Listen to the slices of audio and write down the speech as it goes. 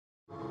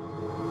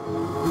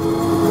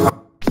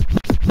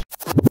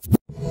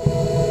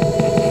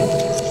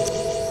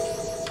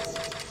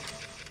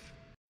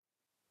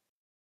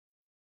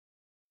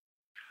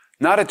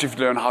Now that you've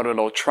learned how to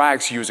load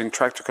tracks using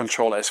Traktor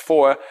Kontrol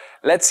S4,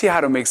 let's see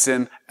how to mix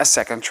in a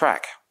second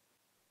track.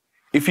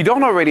 If you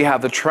don't already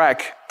have the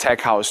track Tech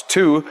House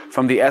 2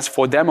 from the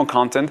S4 demo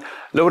content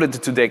loaded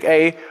to Deck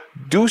A,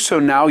 do so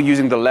now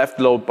using the left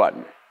load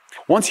button.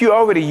 Once you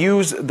already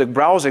use the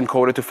browse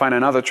encoder to find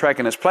another track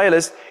in this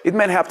playlist, it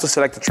may help to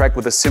select a track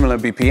with a similar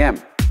BPM.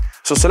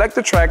 So select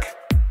the track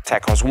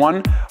Tech House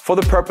 1 for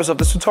the purpose of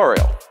this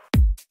tutorial.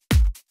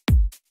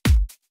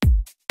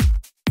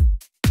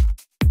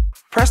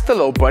 Press the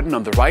load button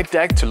on the right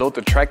deck to load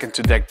the track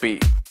into Deck B.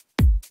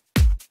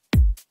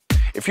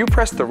 If you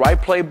press the right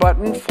play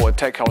button for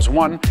Tech House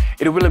 1,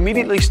 it will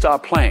immediately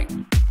start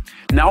playing.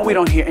 Now we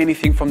don't hear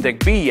anything from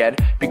Deck B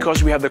yet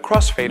because we have the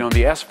crossfade on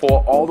the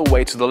S4 all the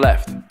way to the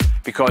left,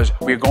 because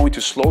we're going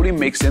to slowly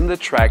mix in the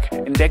track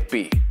in Deck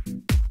B.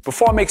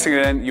 Before mixing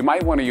it in, you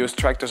might want to use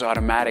Traktor's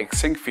automatic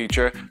sync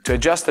feature to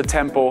adjust the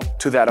tempo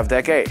to that of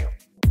Deck A.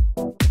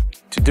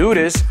 To do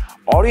this,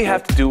 all you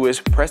have to do is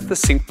press the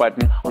sync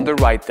button on the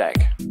right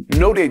deck.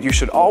 Note that you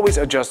should always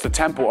adjust the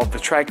tempo of the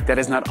track that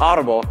is not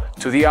audible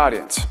to the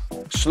audience.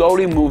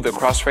 Slowly move the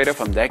crossfader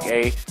from Deck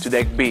A to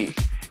Deck B,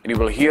 and you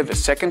will hear the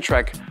second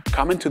track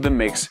come into the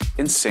mix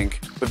in sync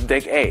with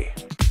Deck A.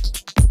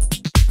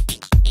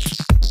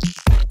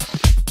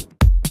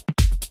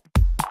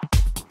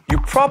 You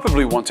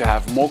probably want to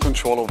have more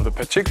control over the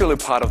particular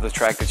part of the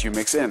track that you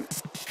mix in.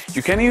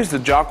 You can use the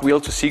jog wheel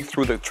to seek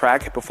through the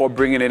track before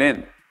bringing it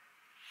in.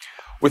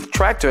 With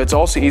Traktor, it's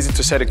also easy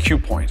to set a cue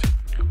point.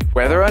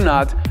 Whether or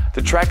not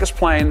the track is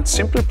playing,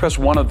 simply press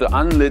one of the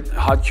unlit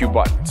hot cue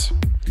buttons.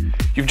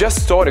 You've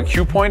just stored a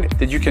cue point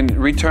that you can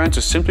return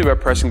to simply by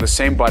pressing the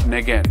same button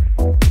again.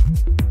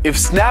 If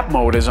snap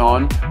mode is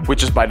on,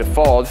 which is by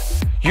default,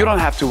 you don't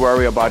have to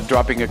worry about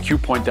dropping a cue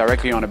point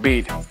directly on a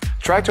beat.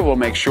 Traktor will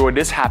make sure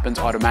this happens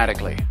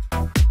automatically.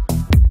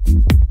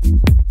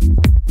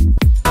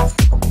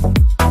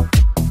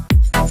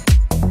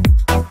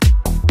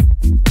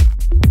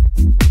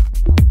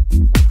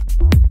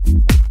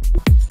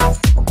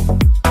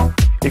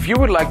 If you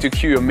would like to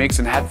cue your mix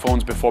in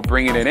headphones before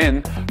bringing it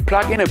in,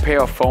 plug in a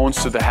pair of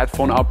phones to the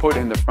headphone output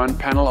in the front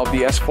panel of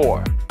the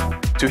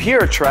S4. To hear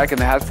a track in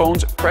the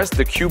headphones, press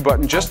the cue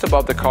button just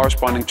above the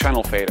corresponding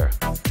channel fader.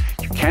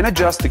 You can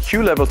adjust the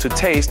cue level to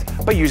taste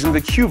by using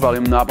the cue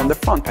volume knob on the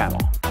front panel.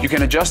 You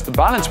can adjust the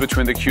balance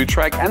between the cue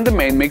track and the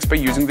main mix by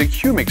using the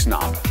cue mix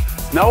knob.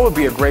 Now would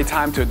be a great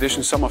time to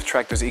addition some of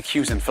Traktor's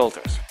EQs and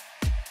filters.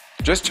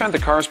 Just turn the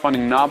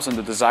corresponding knobs on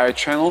the desired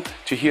channel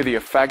to hear the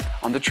effect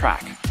on the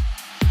track.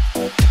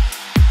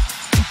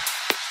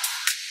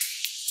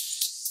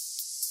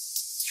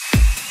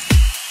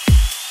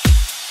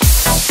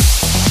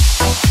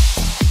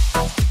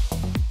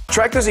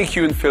 Traktor's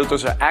EQ and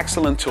filters are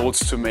excellent tools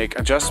to make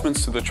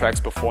adjustments to the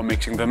tracks before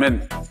mixing them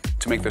in,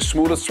 to make the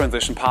smoothest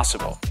transition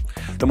possible.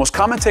 The most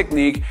common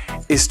technique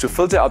is to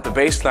filter out the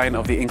bass line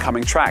of the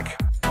incoming track.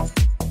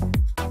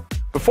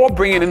 Before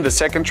bringing in the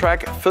second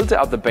track, filter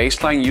out the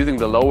bass line using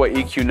the lower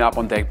EQ knob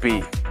on Deck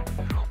B.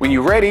 When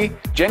you're ready,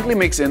 gently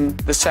mix in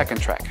the second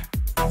track.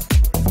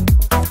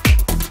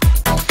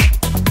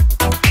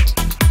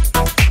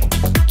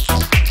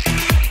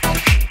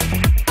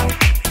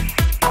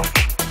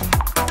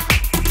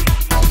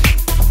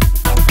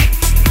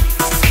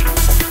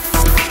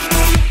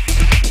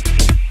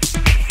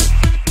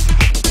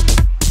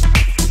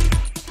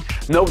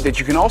 Note that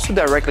you can also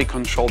directly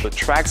control the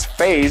track's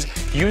phase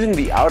using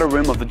the outer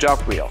rim of the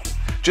jog wheel.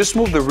 Just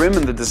move the rim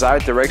in the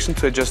desired direction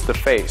to adjust the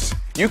phase.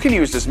 You can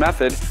use this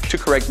method to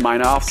correct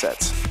minor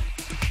offsets.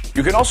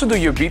 You can also do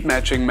your beat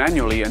matching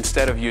manually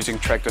instead of using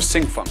Traktor's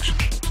sync function.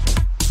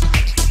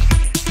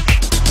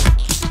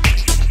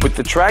 With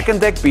the track in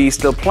Deck B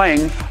still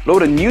playing,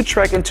 load a new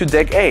track into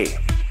Deck A.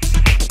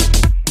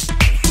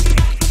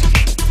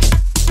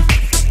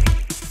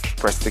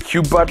 Press the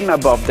cue button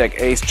above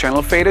Deck A's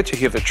channel fader to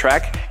hear the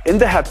track in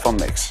the headphone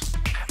mix.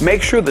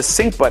 Make sure the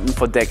sync button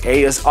for Deck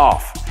A is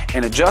off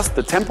and adjust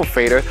the tempo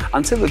fader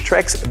until the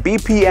track's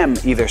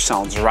BPM either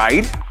sounds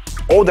right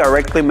or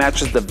directly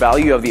matches the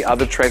value of the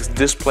other track's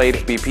displayed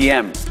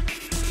BPM.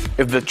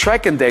 If the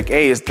track in Deck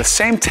A is the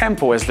same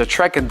tempo as the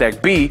track in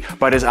Deck B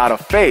but is out of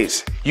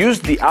phase,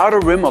 use the outer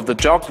rim of the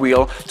jog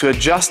wheel to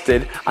adjust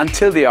it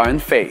until they are in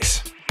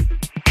phase.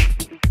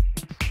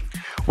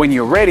 When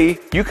you're ready,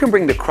 you can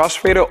bring the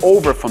crossfader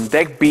over from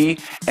Deck B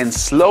and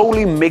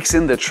slowly mix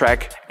in the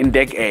track in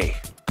Deck A.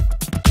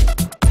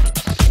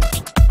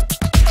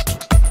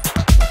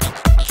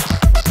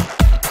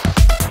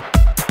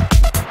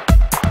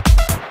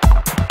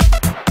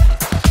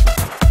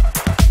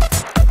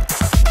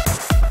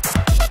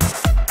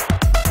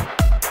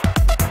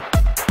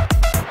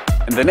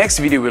 In the next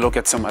video, we'll look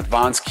at some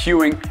advanced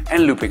queuing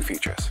and looping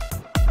features.